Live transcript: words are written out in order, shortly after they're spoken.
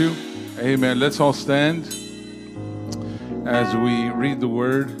Amen. Let's all stand as we read the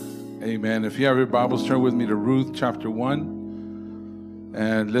word. Amen. If you have your Bibles, turn with me to Ruth chapter 1.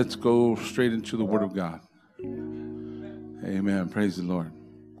 And let's go straight into the word of God. Amen. Praise the Lord.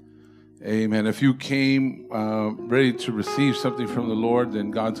 Amen. If you came ready to receive something from the Lord, then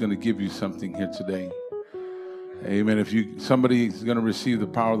God's going to give you something here today. Amen. If somebody's going to receive the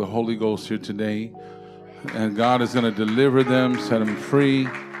power of the Holy Ghost here today, and God is going to deliver them, set them free.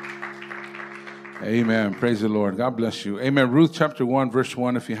 Amen. Praise the Lord. God bless you. Amen. Ruth chapter 1, verse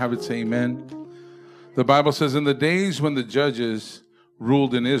 1. If you have it, say amen. The Bible says, in the days when the judges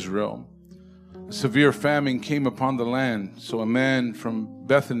ruled in Israel, a severe famine came upon the land. So a man from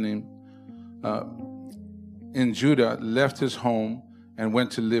Bethlehem in Judah left his home and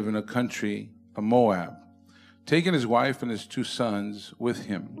went to live in a country of Moab, taking his wife and his 2 sons with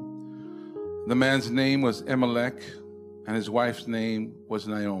him. The man's name was Elimelech, and his wife's name was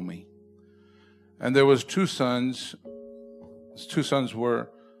Naomi. And there was 2 sons. His 2 sons were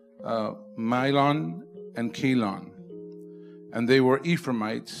Mahlon and Chilion, and they were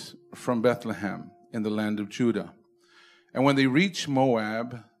Ephraimites from Bethlehem in the land of Judah. And when they reached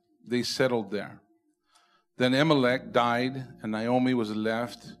Moab, they settled there. Then Elimelech died, and Naomi was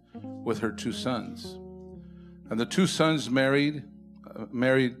left with her 2 sons. And the 2 sons married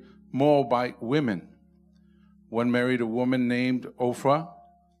Moabite women. One married a woman named Ophrah,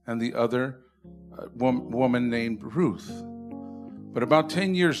 and the other woman named Ruth. But about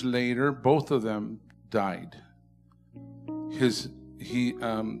 10 years later, both of them died. This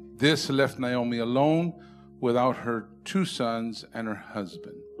left Naomi alone without her 2 sons and her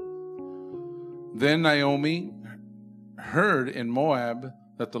husband. Then Naomi heard in Moab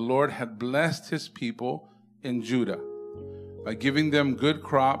that the Lord had blessed his people in Judah by giving them good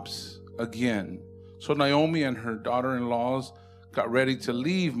crops again. So Naomi and her daughter-in-laws got ready to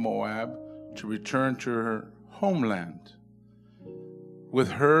leave Moab to return to her homeland.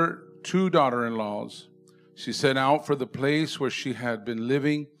 With her 2 daughter-in-laws, she set out for the place where she had been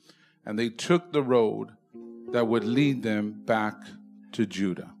living, and they took the road that would lead them back to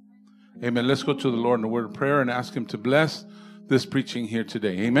Judah. Amen. Let's go to the Lord in a word of prayer and ask him to bless this preaching here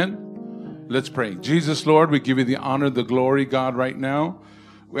today. Amen. Let's pray. Jesus, Lord, we give you the honor, the glory, God, right now.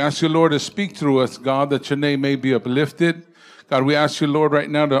 We ask you, Lord, to speak through us, God, that your name may be uplifted. God, we ask you, Lord, right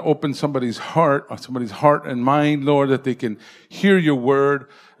now to open somebody's heart and mind, Lord, that they can hear your word.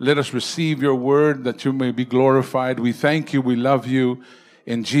 Let us receive your word, that you may be glorified. We thank you. We love you.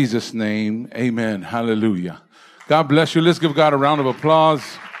 In Jesus' name, amen. Hallelujah. God bless you. Let's give God a round of applause.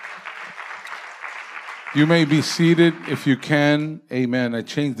 You may be seated if you can. Amen. I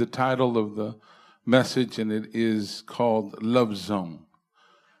changed the title of the message, and it is called Love Zone.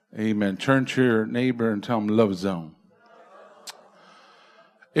 Amen. Turn to your neighbor and tell them Love Zone.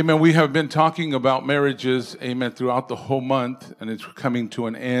 Amen. We have been talking about marriages, amen, throughout the whole month, and it's coming to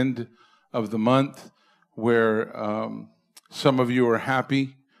an end of the month where some of you are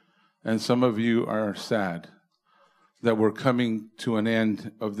happy and some of you are sad that we're coming to an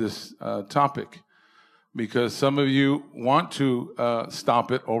end of this topic, because some of you want to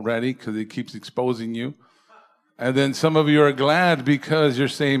stop it already because it keeps exposing you, and then some of you are glad because you're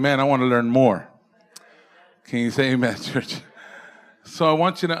saying, man, I want to learn more. Can you say amen, church? So I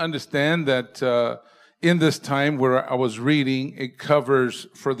want you to understand that in this time where I was reading, it covers,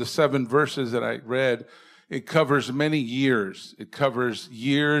 for the 7 verses that I read, it covers many years. It covers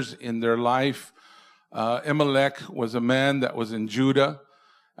years in their life. Elimelech was a man that was in Judah,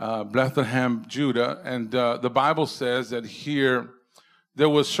 Bethlehem, Judah. And the Bible says that here there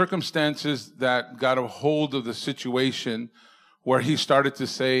was circumstances that got a hold of the situation where he started to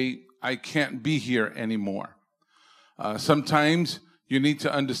say, I can't be here anymore. Sometimes you need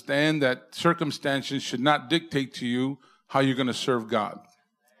to understand that circumstances should not dictate to you how you're going to serve God.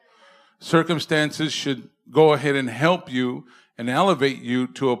 Circumstances should go ahead and help you and elevate you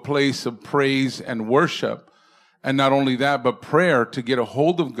to a place of praise and worship. And not only that, but prayer to get a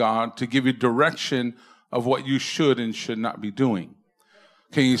hold of God, to give you direction of what you should and should not be doing.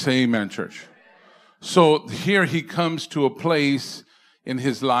 Can you say amen, church? So here he comes to a place in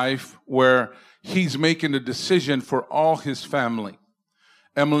his life where he's making a decision for all his family.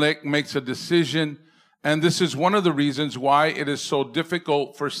 Elimelech makes a decision, and this is one of the reasons why it is so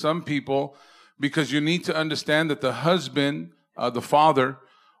difficult for some people, because you need to understand that the husband, the father,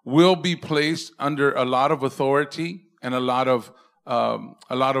 will be placed under a lot of authority and a lot of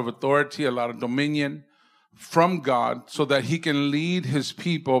dominion from God, so that he can lead his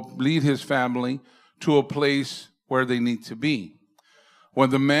people, lead his family to a place where they need to be. When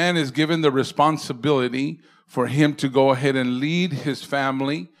the man is given the responsibility for him to go ahead and lead his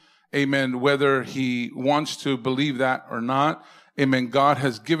family. Amen. Whether he wants to believe that or not. Amen. God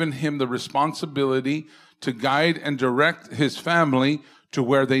has given him the responsibility to guide and direct his family to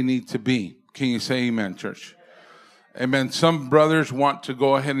where they need to be. Can you say amen, church? Amen. Some brothers want to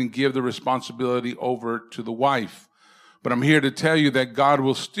go ahead and give the responsibility over to the wife. But I'm here to tell you that God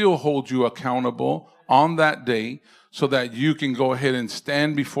will still hold you accountable on that day so that you can go ahead and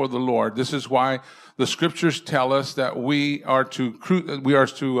stand before the Lord. This is why the scriptures tell us that we are to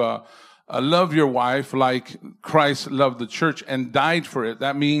love your wife like Christ loved the church and died for it.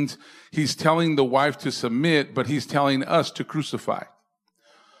 That means he's telling the wife to submit, but he's telling us to crucify.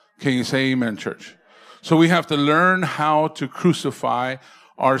 Can you say amen, church? So we have to learn how to crucify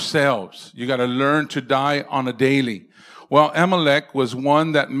ourselves. You got to learn to die on a daily. Well, Amalek was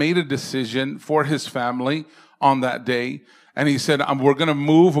one that made a decision for his family on that day. And he said, we're going to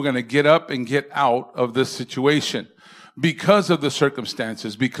move. We're going to get up and get out of this situation. Because of the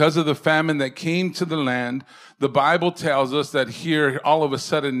circumstances, because of the famine that came to the land, the Bible tells us that here, all of a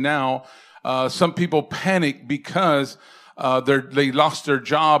sudden now, some people panic because they lost their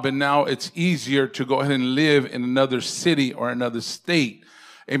job, and now it's easier to go ahead and live in another city or another state.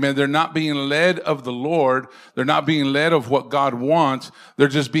 Amen. They're not being led of the Lord. They're not being led of what God wants. They're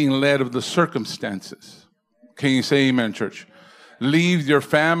just being led of the circumstances. Can you say amen, church? Leave your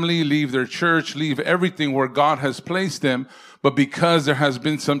family, leave their church, leave everything where God has placed them. But because there has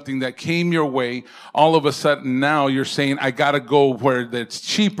been something that came your way, all of a sudden now you're saying, I got to go where it's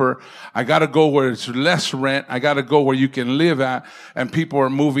cheaper. I got to go where it's less rent. I got to go where you can live at. And people are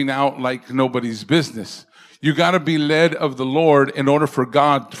moving out like nobody's business. You got to be led of the Lord in order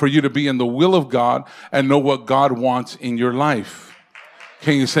for you to be in the will of God and know what God wants in your life.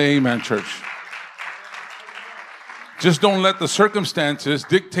 Can you say amen, church? Just don't let the circumstances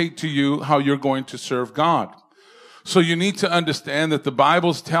dictate to you how you're going to serve God. So you need to understand that the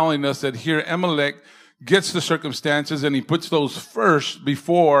Bible's telling us that here Amalek gets the circumstances and he puts those first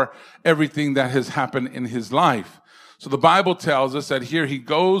before everything that has happened in his life. So the Bible tells us that here he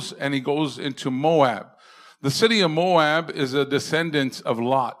goes into Moab. The city of Moab is a descendant of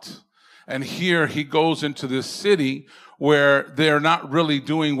Lot. And here he goes into this city where they're not really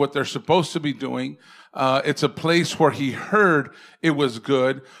doing what they're supposed to be doing. It's a place where he heard it was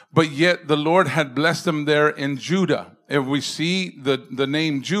good, but yet the Lord had blessed them there in Judah. If we see the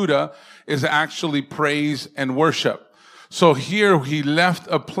name Judah is actually praise and worship. So here he left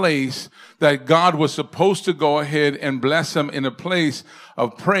a place that God was supposed to go ahead and bless him in a place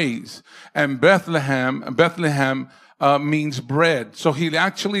of praise. And Bethlehem means bread. So he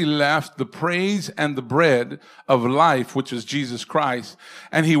actually left the praise and the bread of life, which is Jesus Christ.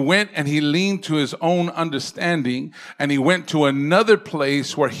 And he went and he leaned to his own understanding, and he went to another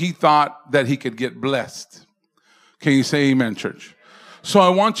place where he thought that he could get blessed. Can you say amen, church? So I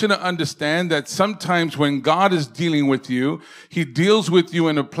want you to understand that sometimes when God is dealing with you, he deals with you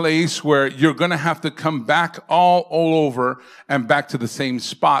in a place where you're going to have to come back all over and back to the same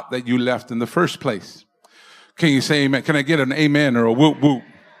spot that you left in the first place. Can you say amen? Can I get an amen or a whoop whoop?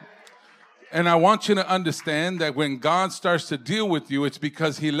 And I want you to understand that when God starts to deal with you, it's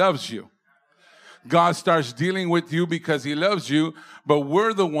because he loves you. God starts dealing with you because he loves you, but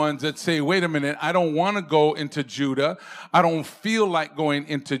we're the ones that say, wait a minute, I don't want to go into Judah. I don't feel like going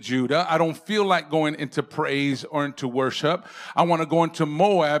into Judah. I don't feel like going into praise or into worship. I want to go into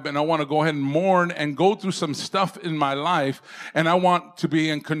Moab, and I want to go ahead and mourn and go through some stuff in my life, and I want to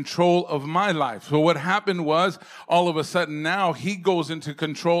be in control of my life. So what happened was, all of a sudden now he goes into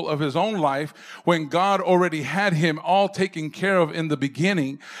control of his own life when God already had him all taken care of in the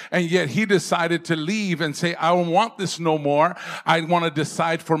beginning, and yet he decided to leave and say, I don't want this no more. I want to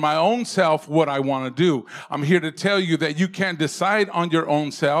decide for my own self what I want to do. I'm here to tell you that you can't decide on your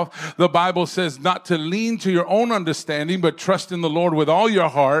own self. The Bible says not to lean to your own understanding, but trust in the Lord with all your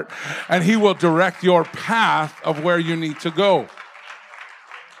heart, and he will direct your path of where you need to go.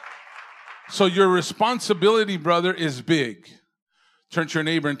 So your responsibility, brother, is big. Turn to your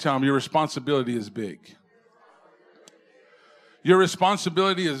neighbor and tell him your responsibility is big. Your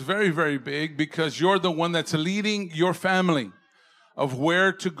responsibility is very, very big because you're the one that's leading your family of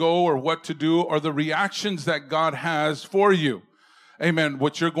where to go or what to do or the reactions that God has for you. Amen.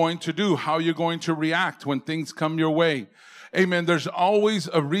 What you're going to do, how you're going to react when things come your way. Amen. There's always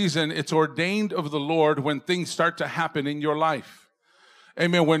a reason. It's ordained of the Lord when things start to happen in your life.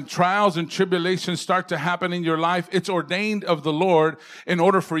 Amen. When trials and tribulations start to happen in your life, it's ordained of the Lord in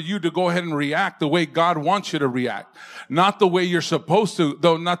order for you to go ahead and react the way God wants you to react. Not the way you're supposed to,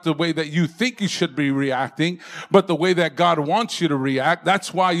 though not the way that you think you should be reacting, but the way that God wants you to react.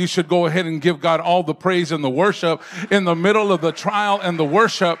 That's why you should go ahead and give God all the praise and the worship in the middle of the trial and the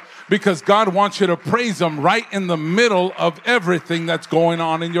worship, because God wants you to praise Him right in the middle of everything that's going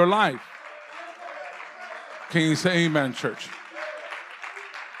on in your life. Can you say amen, church?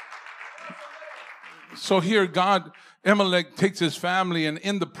 So here, Amalek takes his family, and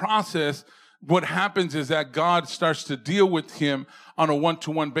in the process, what happens is that God starts to deal with him on a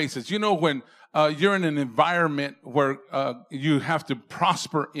one-to-one basis. You know, when you're in an environment where you have to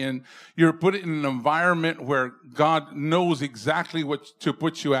prosper in, you're put in an environment where God knows exactly what to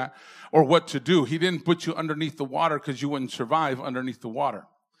put you at or what to do. He didn't put you underneath the water because you wouldn't survive underneath the water.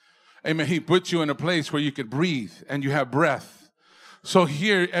 Amen. He put you in a place where you could breathe and you have breath. So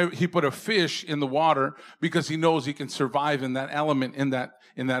here he put a fish in the water because he knows he can survive in that element, in that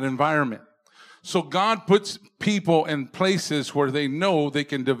environment. So God puts people in places where they know they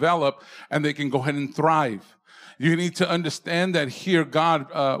can develop and they can go ahead and thrive. You need to understand that here God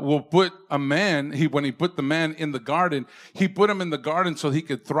will put a man, when he put the man in the garden, he put him in the garden so he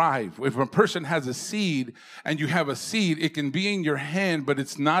could thrive. If a person has a seed and you have a seed, it can be in your hand, but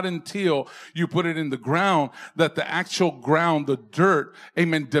it's not until you put it in the ground that the actual ground, the dirt,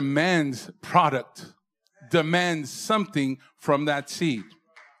 amen, demands product, demands something from that seed.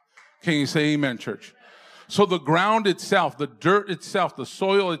 Can you say amen, church? So the ground itself, the dirt itself, the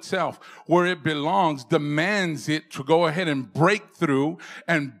soil itself, where it belongs, demands it to go ahead and break through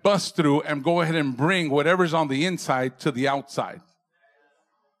and bust through and go ahead and bring whatever's on the inside to the outside.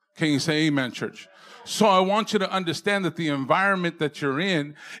 Can you say amen, church? So I want you to understand that the environment that you're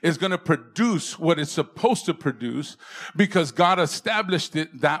in is going to produce what it's supposed to produce because God established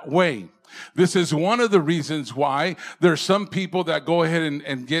it that way. This is one of the reasons why there's some people that go ahead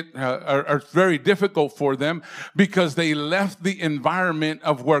and get are very difficult for them because they left the environment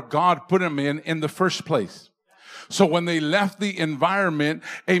of where God put them in the first place. So when they left the environment,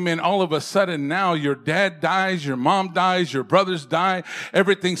 amen, all of a sudden now your dad dies, your mom dies, your brothers die,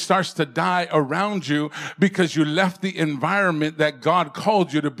 everything starts to die around you because you left the environment that God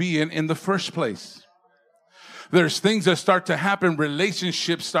called you to be in the first place. There's things that start to happen.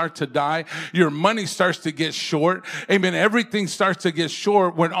 Relationships start to die. Your money starts to get short. Amen. Everything starts to get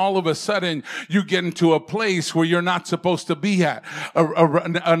short when all of a sudden you get into a place where you're not supposed to be at.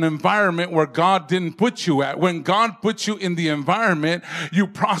 An environment where God didn't put you at. When God puts you in the environment, you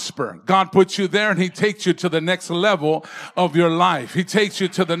prosper. God puts you there and He takes you to the next level of your life. He takes you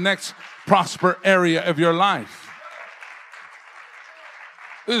to the next prosper area of your life.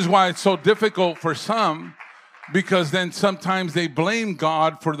 This is why it's so difficult for some, because then sometimes they blame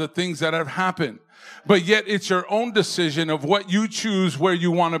God for the things that have happened. But yet it's your own decision of what you choose where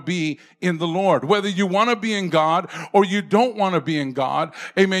you want to be in the Lord. Whether you want to be in God or you don't want to be in God,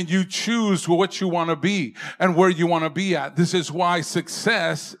 amen, you choose what you want to be and where you want to be at. This is why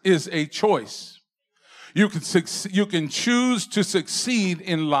success is a choice. You can choose to succeed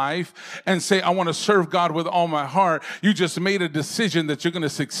in life and say, I want to serve God with all my heart. You just made a decision that you're going to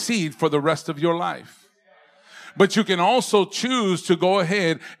succeed for the rest of your life. But you can also choose to go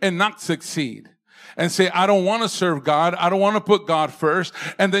ahead and not succeed and say, I don't want to serve God. I don't want to put God first.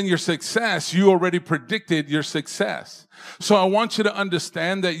 And then your success, you already predicted your success. So I want you to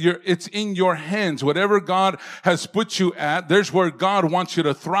understand that it's in your hands. Whatever God has put you at, there's where God wants you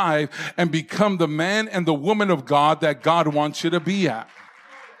to thrive and become the man and the woman of God that God wants you to be at.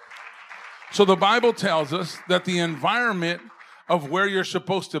 So the Bible tells us that the environment of where you're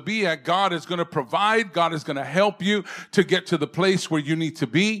supposed to be at, God is going to provide. God is going to help you to get to the place where you need to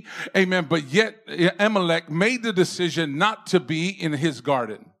be. Amen. But yet Amalek made the decision not to be in his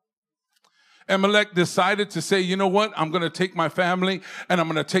garden. Amalek decided to say, you know what? I'm going to take my family and I'm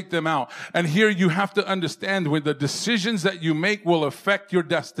going to take them out. And here you have to understand when the decisions that you make will affect your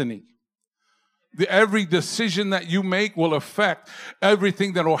destiny. Every decision that you make will affect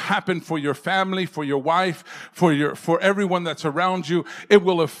everything that will happen for your family, for your wife, for everyone that's around you. It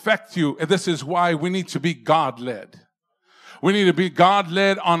will affect you. And this is why we need to be God-led. We need to be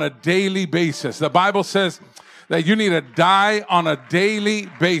God-led on a daily basis. The Bible says that you need to die on a daily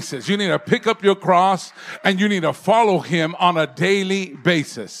basis. You need to pick up your cross and you need to follow Him on a daily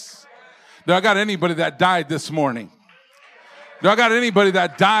basis. Do I got anybody that died this morning? Do I got anybody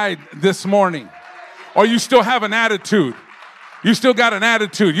that died this morning? Or you still have an attitude? You still got an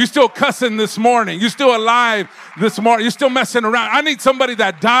attitude. You still cussing this morning. You still alive this morning. You still messing around. I need somebody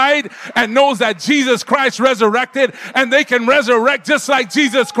that died and knows that Jesus Christ resurrected, and they can resurrect just like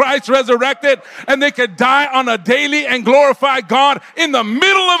Jesus Christ resurrected, and they can die on a daily and glorify God in the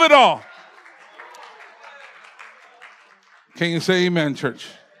middle of it all. Can you say amen, church?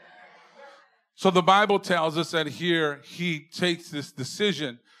 So the Bible tells us that here he takes this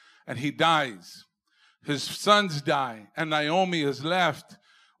decision and he dies. His sons die, and Naomi is left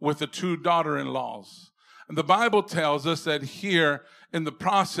with the two daughter-in-laws. And the Bible tells us that here in the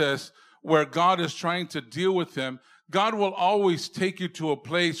process where God is trying to deal with them, God will always take you to a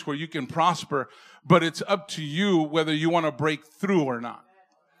place where you can prosper, but it's up to you whether you want to break through or not.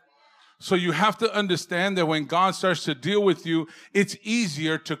 So you have to understand that when God starts to deal with you, it's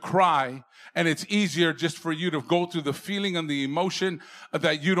easier to cry, and it's easier just for you to go through the feeling and the emotion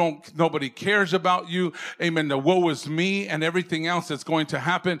that nobody cares about you. Amen. The woe is me and everything else that's going to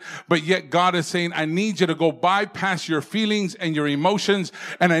happen. But yet God is saying, I need you to go bypass your feelings and your emotions,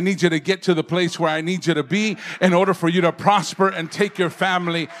 and I need you to get to the place where I need you to be in order for you to prosper and take your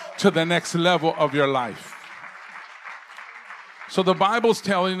family to the next level of your life. So the Bible's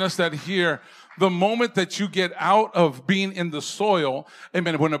telling us that here, the moment that you get out of being in the soil,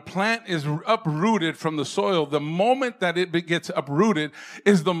 amen, when a plant is uprooted from the soil, the moment that it gets uprooted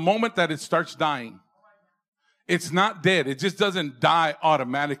is the moment that it starts dying. It's not dead. It just doesn't die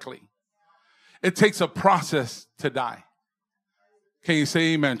automatically. It takes a process to die. Can you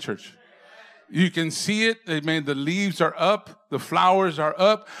say amen, church? You can see it. Amen. The leaves are up. The flowers are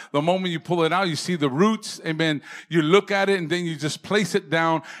up. The moment you pull it out, you see the roots. Amen. You look at it and then you just place it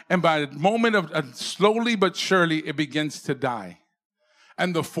down. And by the moment of slowly but surely, it begins to die.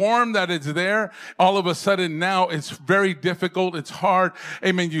 And the form that is there, all of a sudden now it's very difficult. It's hard.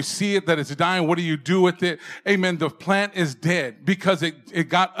 Amen. You see it that it's dying. What do you do with it? Amen. The plant is dead because it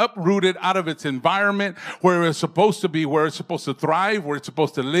got uprooted out of its environment where it's supposed to be, where it's supposed to thrive, where it's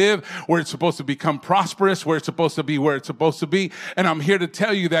supposed to live, where it's supposed to become prosperous, where it's supposed to be, where it's supposed to be. And I'm here to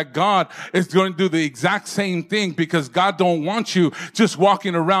tell you that God is going to do the exact same thing, because God don't want you just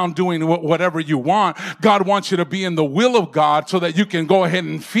walking around doing whatever you want. God wants you to be in the will of God so that you can go ahead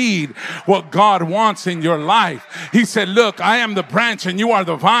and feed what God wants in your life. He said, look, I am the branch and you are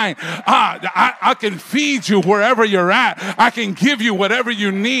the vine. I can feed you wherever you're at. I can give you whatever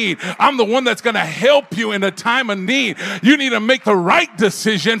you need. I'm the one that's going to help you in a time of need. You need to make the right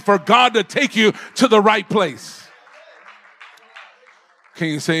decision for God to take you to the right place. Can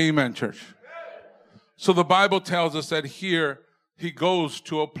you say amen, church? So the Bible tells us that here he goes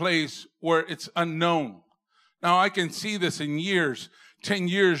to a place where it's unknown. Now I can see this in years. 10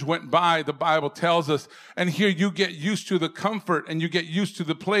 years went by, the Bible tells us, and here you get used to the comfort and you get used to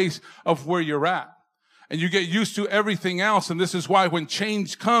the place of where you're at. And you get used to everything else. And this is why when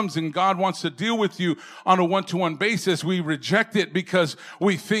change comes and God wants to deal with you on a one-to-one basis, we reject it because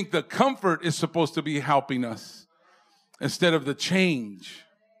we think the comfort is supposed to be helping us instead of the change.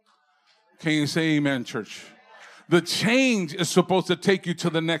 Can you say amen, church? The change is supposed to take you to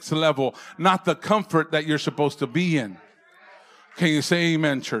the next level, not the comfort that you're supposed to be in. Can you say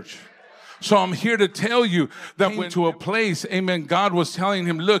amen, church? So I'm here to tell you that went to a place, amen, God was telling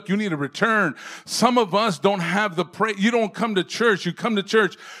him, look, you need to return. Some of us don't have the praise. You don't come to church. You come to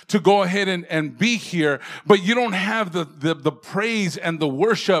church to go ahead and be here, but you don't have the praise and the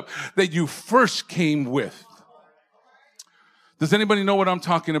worship that you first came with. Does anybody know what I'm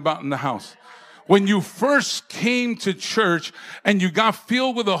talking about in the house? When you first came to church and you got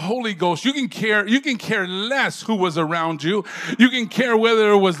filled with the Holy Ghost, you can care less who was around you. You can care whether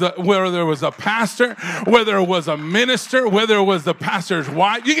it was a pastor, whether it was a minister, whether it was the pastor's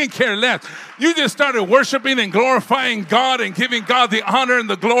wife. You can care less. You just started worshiping and glorifying God and giving God the honor and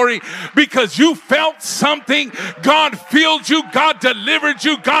the glory because you felt something. God filled you. God delivered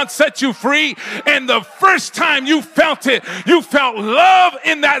you. God set you free. And the first time you felt it, you felt love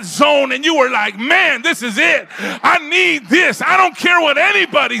in that zone and you were like, man, this is it. I need this. I don't care what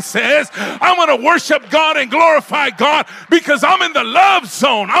anybody says. I'm going to worship God and glorify God because I'm in the love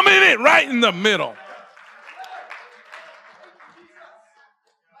zone. I'm in it right in the middle.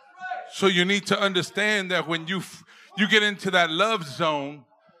 So you need to understand that when you get into that love zone,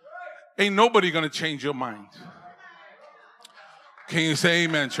 ain't nobody going to change your mind. Can you say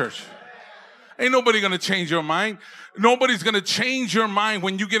amen, church? Ain't nobody going to change your mind. Nobody's going to change your mind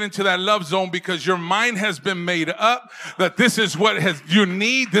when you get into that love zone, because your mind has been made up that this is what you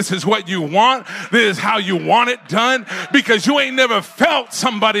need. This is what you want. This is how you want it done, because you ain't never felt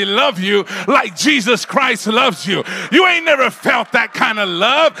somebody love you like Jesus Christ loves you. You ain't never felt that kind of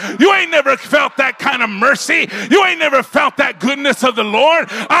love. You ain't never felt that kind of mercy. You ain't never felt that goodness of the Lord.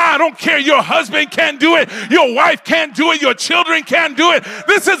 I don't care. Your husband can't do it. Your wife can't do it. Your children can't do it.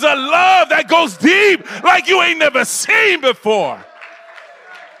 This is a love that goes deep like you ain't never seen before.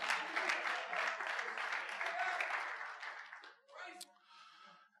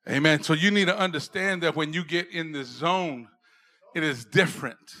 Amen. So you need to understand that when you get in this zone, it is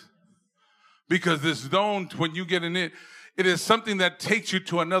different. Because this zone, when you get in it, it is something that takes you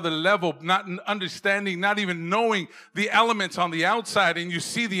to another level, not understanding, not even knowing the elements on the outside. And you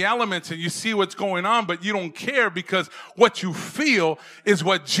see the elements and you see what's going on, but you don't care, because what you feel is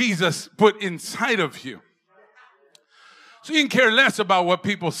what Jesus put inside of you. So you can care less about what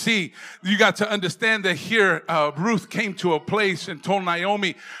people see. You got to understand that here, Ruth came to a place and told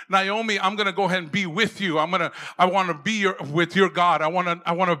Naomi, I'm going to go ahead and be with you. I want to be with your God. I want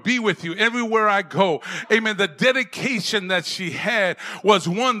to be with you everywhere I go. Amen. The dedication that she had was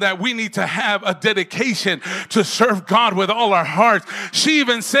one that we need to have, a dedication to serve God with all our hearts. She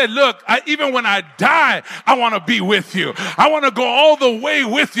even said, look, even when I die, I want to be with you. I want to go all the way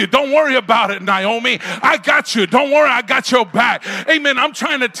with you. Don't worry about it, Naomi. I got you. Don't worry. I got your back. Amen. I'm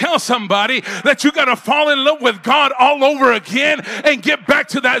trying to tell somebody that you got to fall in love with God all over again and get back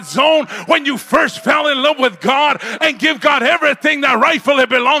to that zone when you first fell in love with God, and give God everything that rightfully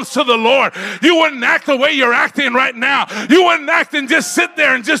belongs to the Lord. You wouldn't act the way you're acting right now. You wouldn't act and just sit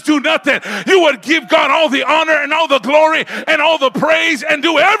there and just do nothing. You would give God all the honor and all the glory and all the praise and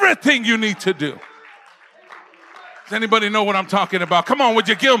do everything you need to do. Does anybody know what I'm talking about? Come on, would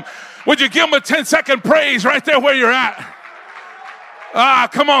you give him a 10-second praise right there where you're at?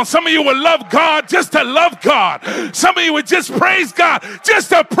 Come on. Some of you would love God just to love God. Some of you would just praise God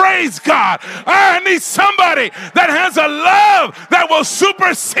just to praise God. I need somebody that has a love that will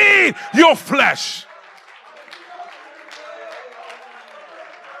supersede your flesh.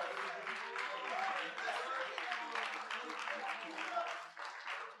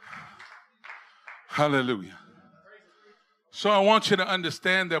 Hallelujah. So I want you to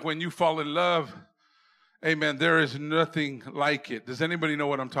understand that when you fall in love, amen, there is nothing like it. Does anybody know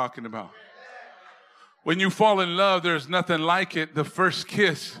what I'm talking about? When you fall in love, there's nothing like it. The first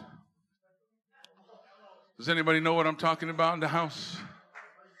kiss. Does anybody know what I'm talking about in the house?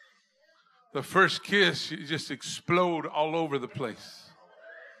 The first kiss, you just explode all over the place.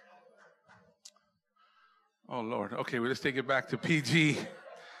 Oh, Lord. Okay, well, let's take it back to PG.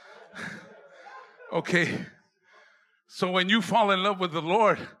 Okay. So when you fall in love with the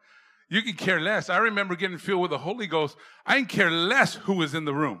Lord, you can care less. I remember getting filled with the Holy Ghost. I didn't care less who was in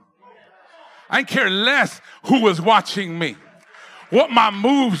the room. I didn't care less who was watching me, what my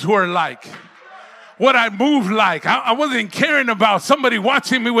moves were like, what I moved like. I wasn't caring about somebody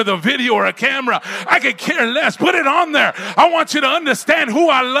watching me with a video or a camera. I could care less. Put it on there. I want you to understand who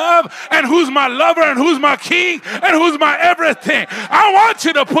I love and who's my lover and who's my king and who's my everything. I want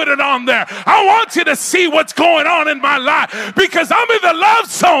you to put it on there. I want you to see what's going on in my life, because I'm in the love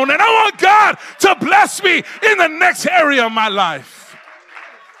zone and I want God to bless me in the next area of my life.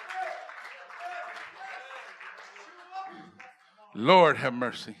 Lord have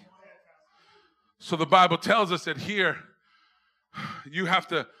mercy. So the Bible tells us that here you have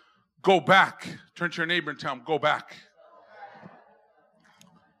to go back. Turn to your neighbor and tell him, go back.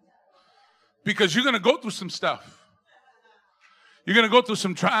 Because you're going to go through some stuff. You're going to go through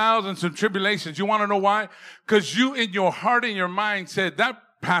some trials and some tribulations. You want to know why? Because you in your heart and your mind said, that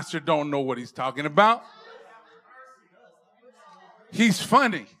pastor don't know what he's talking about. He's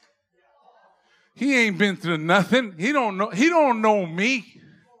funny. He ain't been through nothing. He don't know me.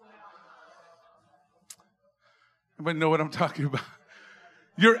 Everybody know what I'm talking about?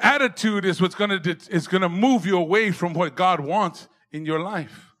 Your attitude is what's going to move you away from what God wants in your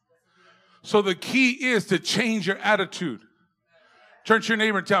life. So the key is to change your attitude. Turn to your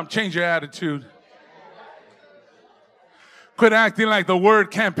neighbor and tell him, change your attitude. Quit acting like the word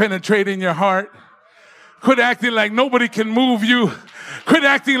can't penetrate in your heart. Quit acting like nobody can move you. Quit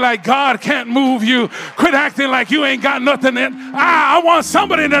acting like God can't move you. Quit acting like you ain't got nothing in. I want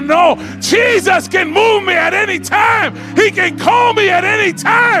somebody to know Jesus can move me at any time. He can call me at any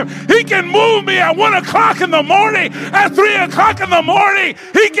time. He can move me at 1 o'clock in the morning, at 3 o'clock in the morning.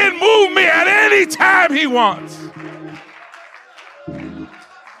 He can move me at any time he wants.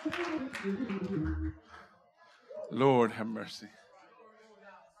 Lord have mercy.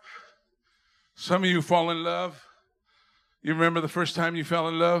 Some of you fall in love. You remember the first time you fell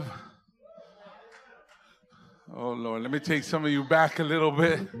in love? Oh, Lord, let me take some of you back a little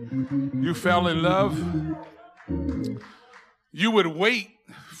bit. You fell in love. You would wait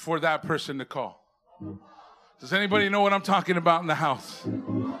for that person to call. Does anybody know what I'm talking about in the house?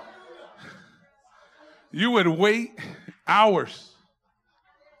 You would wait hours.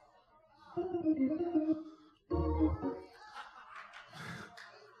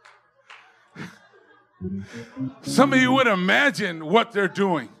 Some of you would imagine what they're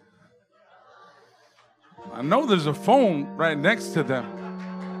doing. I know there's a phone right next to them.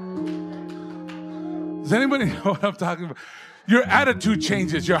 Does anybody know what I'm talking about? Your attitude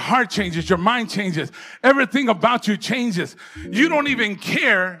changes, your heart changes, your mind changes. Everything about you changes. You don't even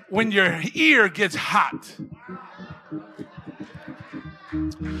care when your ear gets hot.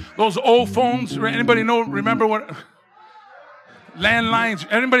 Those old phones, anybody remember what? Landlines.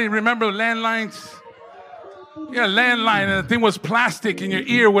 Anybody remember landlines? Yeah, landline, and the thing was plastic, and your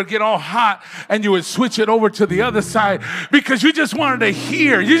ear would get all hot, and you would switch it over to the other side because you just wanted to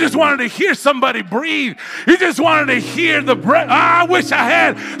hear. You just wanted to hear somebody breathe. You just wanted to hear the breath. I wish I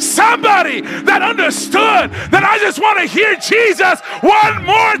had somebody that understood that I just want to hear Jesus one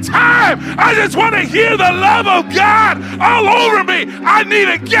more time. I just want to hear the love of God all over me. I need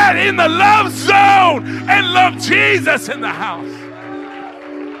to get in the love zone and love Jesus in the house.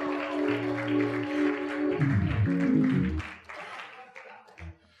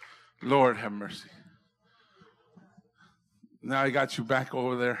 Lord have mercy. Now I got you back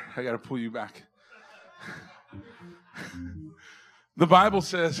over there. I got to pull you back. The Bible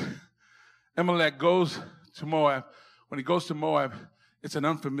says Amalek goes to Moab. When he goes to Moab, it's an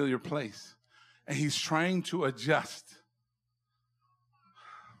unfamiliar place. And he's trying to adjust.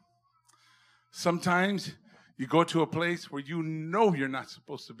 Sometimes you go to a place where you know you're not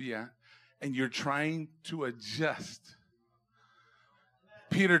supposed to be at, and you're trying to adjust.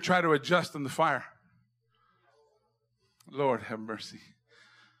 Peter tried to adjust in the fire. Lord have mercy.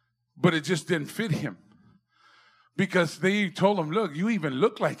 But it just didn't fit him. Because they told him, look, you even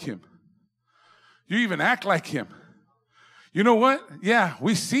look like him. You even act like him. You know what? Yeah,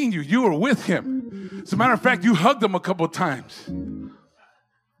 we seen you. You were with him. As a matter of fact, you hugged him a couple of times.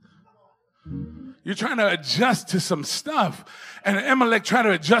 You're trying to adjust to some stuff. And Amalek tried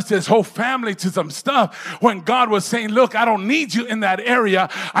to adjust his whole family to some stuff when God was saying, look, I don't need you in that area.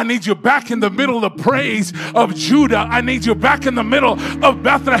 I need you back in the middle of the praise of Judah. I need you back in the middle of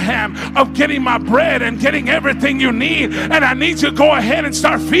Bethlehem, of getting my bread and getting everything you need. And I need you to go ahead and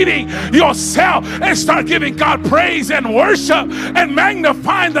start feeding yourself and start giving God praise and worship and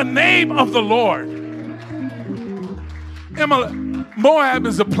magnifying the name of the Lord. Moab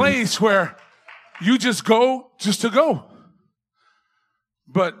is a place where you just go just to go.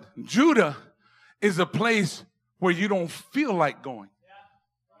 But Judah is a place where you don't feel like going.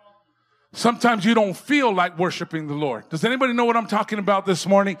 Sometimes you don't feel like worshiping the Lord. Does anybody know what I'm talking about this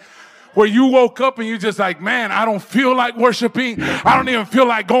morning? Where you woke up and you're just like, man, I don't feel like worshiping. I don't even feel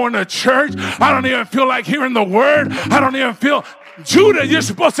like going to church. I don't even feel like hearing the word. I don't even feel... Judah, you're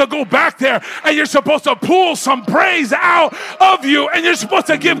supposed to go back there and you're supposed to pull some praise out of you, and you're supposed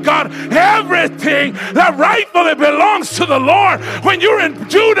to give God everything that rightfully belongs to the Lord. When you're in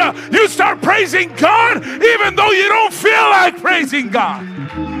Judah, you start praising God even though you don't feel like praising God.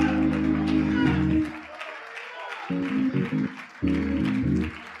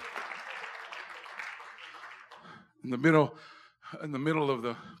 In the middle of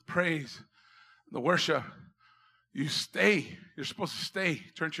the praise, the worship, you stay. You're supposed to stay.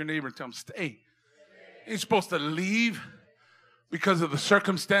 Turn to your neighbor and tell him, stay. You're supposed to leave because of the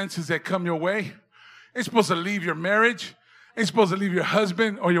circumstances that come your way. You're supposed to leave your marriage. You're supposed to leave your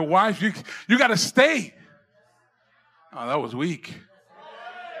husband or your wife. You got to stay. Oh, that was weak.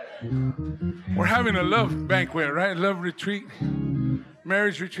 We're having a love banquet, right? Love retreat,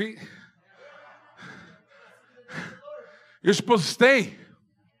 marriage retreat. You're supposed to stay.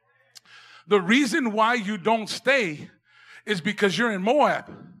 The reason why you don't stay is because you're in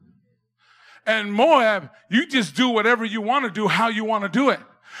Moab. And Moab, you just do whatever you want to do, how you want to do it.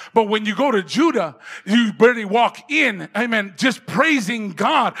 But when you go to Judah, you barely walk in. Amen. Just praising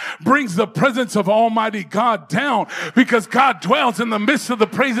God brings the presence of Almighty God down, because God dwells in the midst of the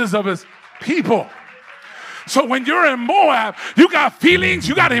praises of his people. So when you're in Moab, you got feelings,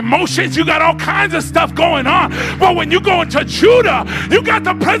 you got emotions, you got all kinds of stuff going on. But when you go into Judah, you got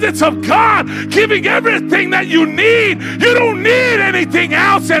the presence of God giving everything that you need. You don't need anything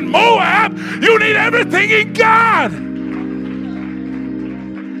else in Moab. You need everything in God.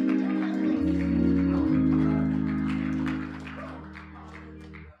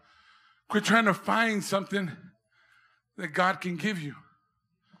 Quit trying to find something that God can give you.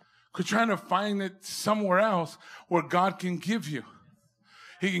 Quit trying to find it somewhere else where God can give you.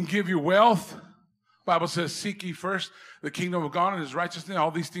 He can give you wealth. Bible says, seek ye first the kingdom of God and his righteousness.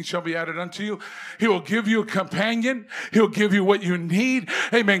 All these things shall be added unto you. He will give you a companion. He'll give you what you need.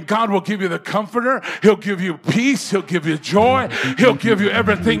 Amen. God will give you the comforter. He'll give you peace. He'll give you joy. He'll give you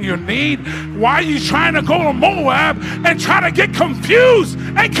everything you need. Why are you trying to go to Moab and try to get confused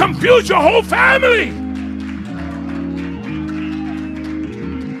and confuse your whole family?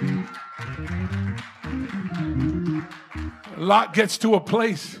 Lot gets to a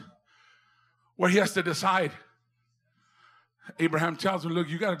place where he has to decide. Abraham tells him, look,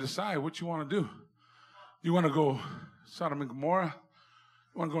 you got to decide what you want to do. You want to go Sodom and Gomorrah?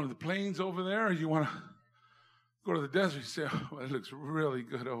 You want to go to the plains over there? Or you want to go to the desert? You say, oh, well, it looks really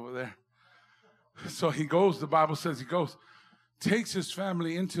good over there. So he goes, the Bible says he goes, takes his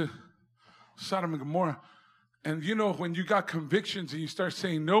family into Sodom and Gomorrah. And you know, when you got convictions and you start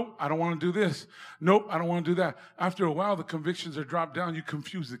saying, nope, I don't want to do this. Nope, I don't want to do that. After a while, the convictions are dropped down. You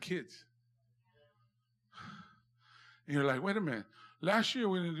confuse the kids. And you're like, wait a minute. Last year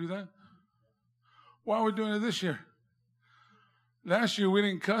we didn't do that. Why are we doing it this year? Last year we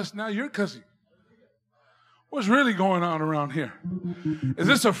didn't cuss. Now you're cussing. What's really going on around here? Is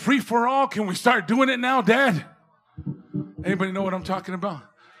this a free-for-all? Can we start doing it now, Dad? Anybody know what I'm talking about?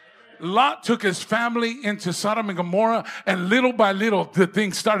 Lot took his family into Sodom and Gomorrah, and little by little, the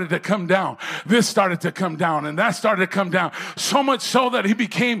things started to come down. This started to come down, and that started to come down. So much so that he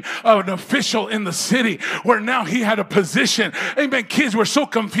became an official in the city, where now he had a position. Amen. Kids were so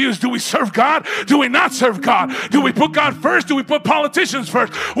confused. Do we serve God? Do we not serve God? Do we put God first? Do we put politicians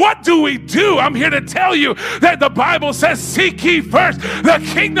first? What do we do? I'm here to tell you that the Bible says, seek ye first the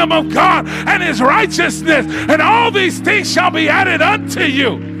kingdom of God and his righteousness, and all these things shall be added unto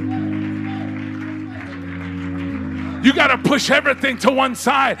you. You got to push everything to one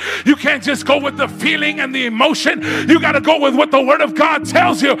side. You can't just go with the feeling and the emotion. You got to go with what the Word of God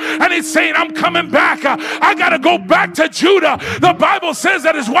tells you. And he's saying, I'm coming back. I got to go back to Judah. The Bible says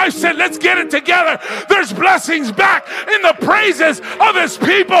that his wife said, let's get it together. There's blessings back in the praises of his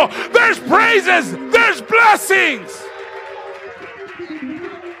people. There's praises. There's blessings.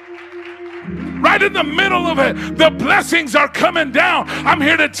 Right in the middle of it, the blessings are coming down. I'm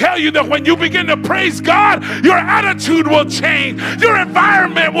here to tell you that when you begin to praise God, your attitude will change. Your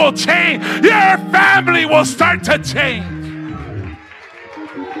environment will change. Your family will start to change.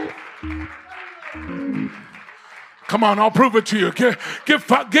 Come on, I'll prove it to you. Give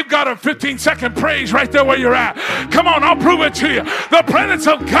God a 15-second praise right there where you're at. Come on, I'll prove it to you. The presence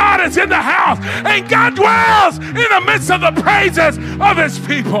of God is in the house, and God dwells in the midst of the praises of his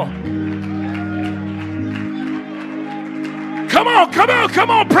people. Come on, come on, come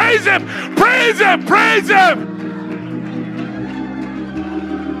on. Praise him, praise him, praise him.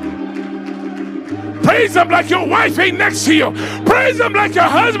 Praise him like your wife ain't next to you. Praise him like your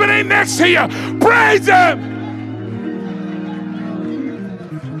husband ain't next to you. Praise him.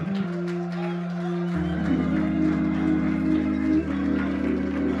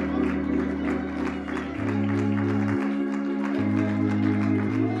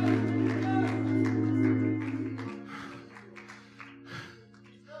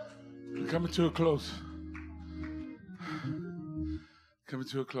 Coming to a close. Coming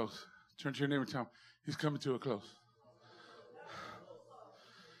to a close. Turn to your neighbor and tell him, he's coming to a close.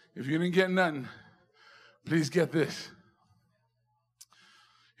 If you didn't get nothing, please get this.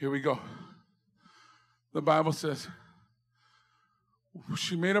 Here we go. The Bible says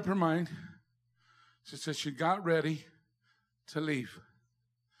she made up her mind. She said she got ready to leave.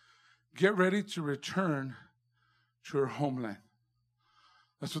 Get ready to return to her homeland.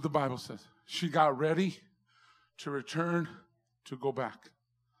 That's what the Bible says. She got ready to return, to go back.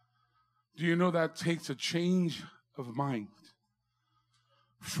 Do you know that takes a change of mind?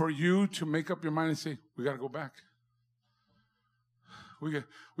 For you to make up your mind and say, we got to go back.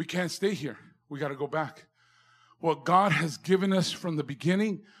 We can't stay here. We got to go back. What God has given us from the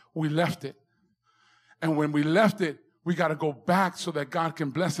beginning, we left it. And when we left it, we got to go back so that God can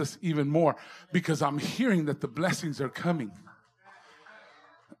bless us even more. Because I'm hearing that the blessings are coming.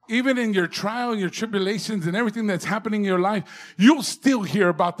 Even in your trial, your tribulations, and everything that's happening in your life, you'll still hear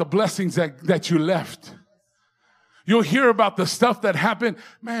about the blessings that you left. You'll hear about the stuff that happened.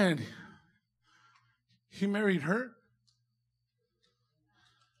 Man, he married her.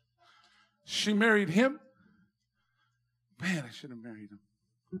 She married him. Man, I should have married him.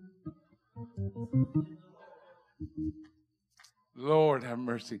 Lord have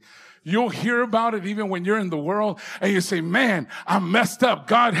mercy. You'll hear about it even when you're in the world and you say, man, I'm messed up.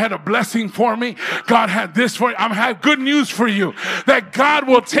 God had a blessing for me. God had this for me. I have good news for you, that God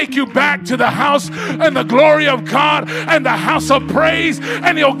will take you back to the house and the glory of God and the house of praise,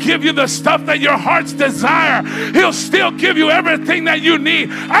 and he'll give you the stuff that your heart's desire. He'll still give you everything that you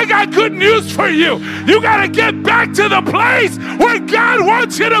need. I got good news for you. You got to get back to the place where God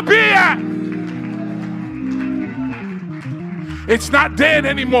wants you to be at. It's not dead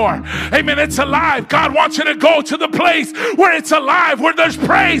anymore. Amen. It's alive. God wants you to go to the place where it's alive, where there's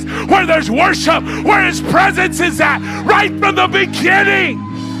praise, where there's worship, where his presence is at, right from the beginning.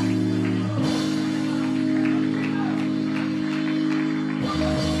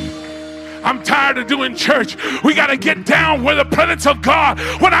 I'm tired of doing church. We got to get down where the presence of God.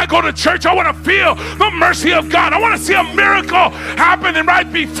 When I go to church, I want to feel the mercy of God. I want to see a miracle happening right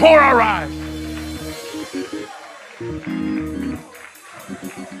before our eyes.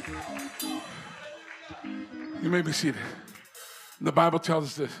 You may be seated. The Bible tells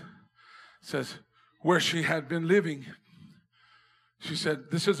us this. It says, where she had been living, she said,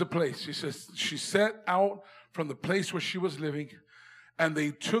 this is a place. She says, she set out from the place where she was living, and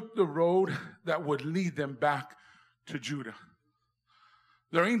they took the road that would lead them back to Judah.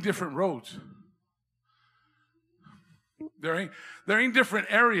 There ain't different roads. There ain't different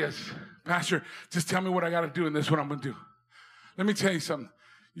areas. Pastor, just tell me what I got to do, and this is what I'm going to do. Let me tell you something.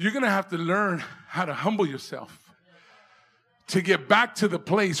 You're going to have to learn how to humble yourself to get back to the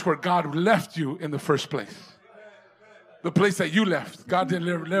place where God left you in the first place. The place that you left. God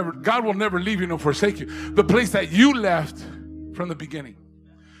will never leave you nor forsake you. The place that you left from the beginning.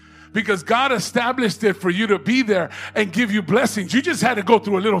 Because God established it for you to be there and give you blessings. You just had to go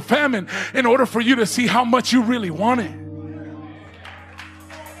through a little famine in order for you to see how much you really wanted.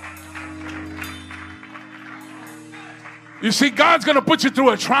 You see, God's going to put you through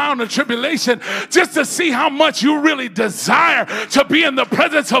a trial and a tribulation just to see how much you really desire to be in the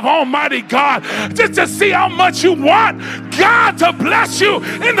presence of Almighty God. Just to see how much you want God to bless you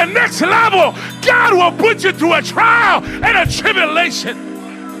in the next level. God will put you through a trial and a tribulation.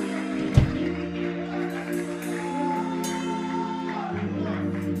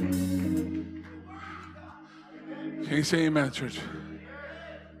 Can you say amen, church?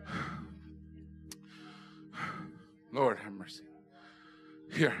 Lord have mercy.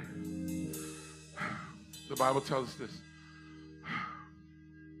 Here, the Bible tells us this.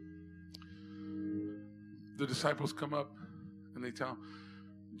 The disciples come up and they tell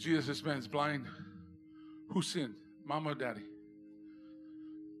Jesus, this man's blind. Who sinned, mama or daddy?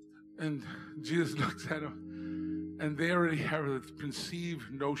 And Jesus looks at him, and they already have a conceived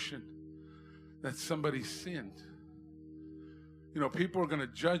notion that somebody sinned. You know, people are going to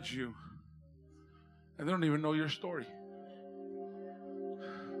judge you, and they don't even know your story.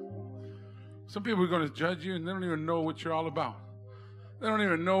 Some people are going to judge you and they don't even know what you're all about. They don't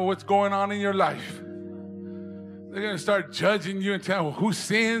even know what's going on in your life. They're going to start judging you and tell, well, who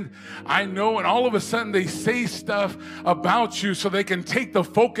sinned? I know. And all of a sudden they say stuff about you so they can take the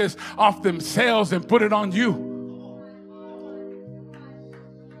focus off themselves and put it on you.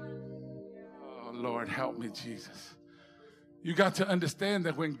 Oh, Lord, help me, Jesus. You got to understand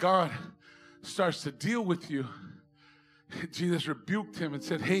that when God starts to deal with you, Jesus rebuked him and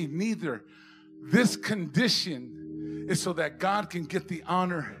said, hey, neither this condition is so that God can get the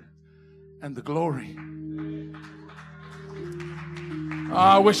honor and the glory. Oh,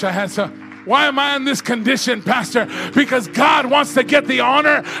 I wish I had some. Why am I in this condition, Pastor? Because God wants to get the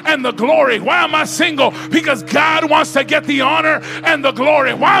honor and the glory. Why am I single? Because God wants to get the honor and the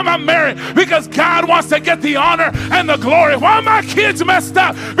glory. Why am I married? Because God wants to get the honor and the glory. Why are my kids messed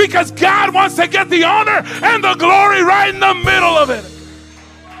up? Because God wants to get the honor and the glory right in the middle of it.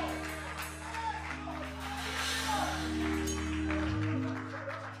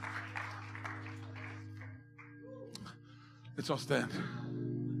 Let's all stand.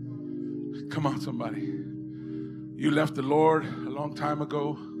 Come on, somebody. You left the Lord a long time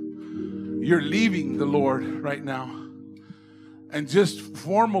ago. You're leaving the Lord right now. And just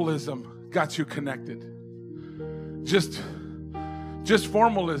formalism got you connected. Just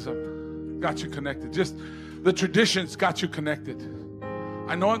formalism got you connected. Just the traditions got you connected.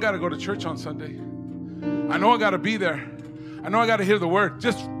 I know I got to go to church on Sunday. I know I got to be there. I know I got to hear the word.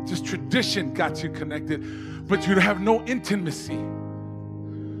 Just tradition got you connected. But you have no intimacy.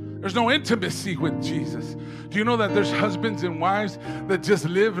 There's no intimacy with Jesus. Do you know that there's husbands and wives that just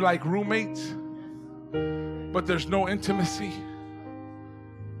live like roommates, but there's no intimacy?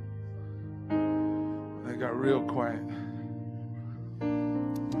 They got real quiet.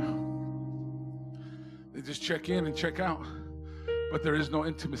 They just check in and check out. but there is no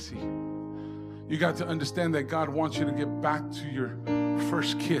intimacy. You got to understand that God wants you to get back to your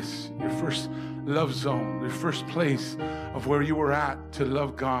first kiss, your first love zone, your first place of where you were at to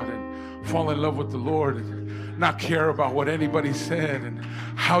love God and fall in love with the Lord and not care about what anybody said and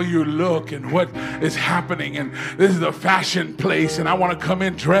how you look and what is happening. And this is a fashion place and I want to come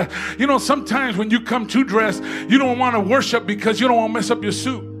in dressed. You know, sometimes when you come to dress, you don't want to worship because you don't want to mess up your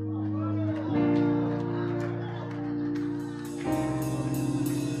suit.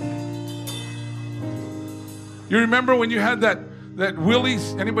 You remember when you had that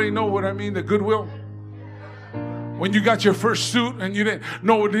Willie's? Anybody know what I mean? The Goodwill? When you got your first suit and you didn't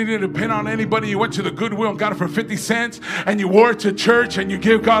know it didn't depend on anybody, you went to the Goodwill and got it for 50 cents and you wore it to church and you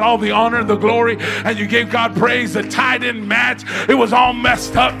gave God all the honor and the glory and you gave God praise. The tie didn't match. It was all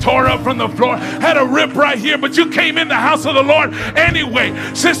messed up, tore up from the floor, had a rip right here, but you came in the house of the Lord anyway.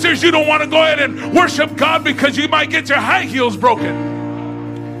 Sisters, you don't want to go ahead and worship God because you might get your high heels broken.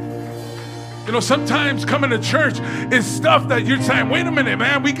 You know, sometimes coming to church is stuff that you're saying, wait a minute,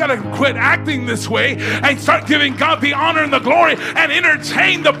 man, we got to quit acting this way and start giving God the honor and the glory and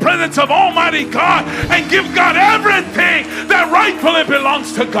entertain the presence of Almighty God and give God everything that rightfully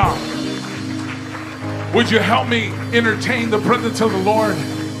belongs to God. Would you help me entertain the presence of the Lord?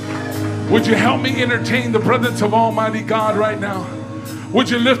 Would you help me entertain the presence of Almighty God right now? Would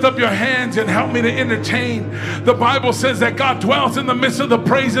you lift up your hands and help me to entertain? The Bible says that God dwells in the midst of the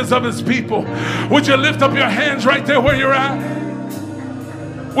praises of his people. Would you lift up your hands right there where you're at?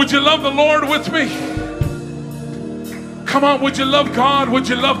 Would you love the Lord with me? Come on, would you love God? Would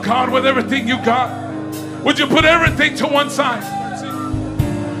you love God with everything you got? Would you put everything to one side?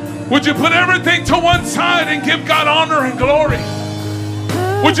 Would you put everything to one side and give God honor and glory?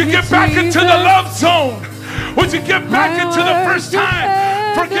 Would you get back into the love zone? Would you get back into the first time?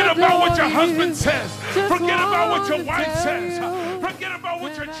 Forget about what your husband says. Forget about what your wife says. Forget about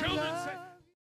what your children say.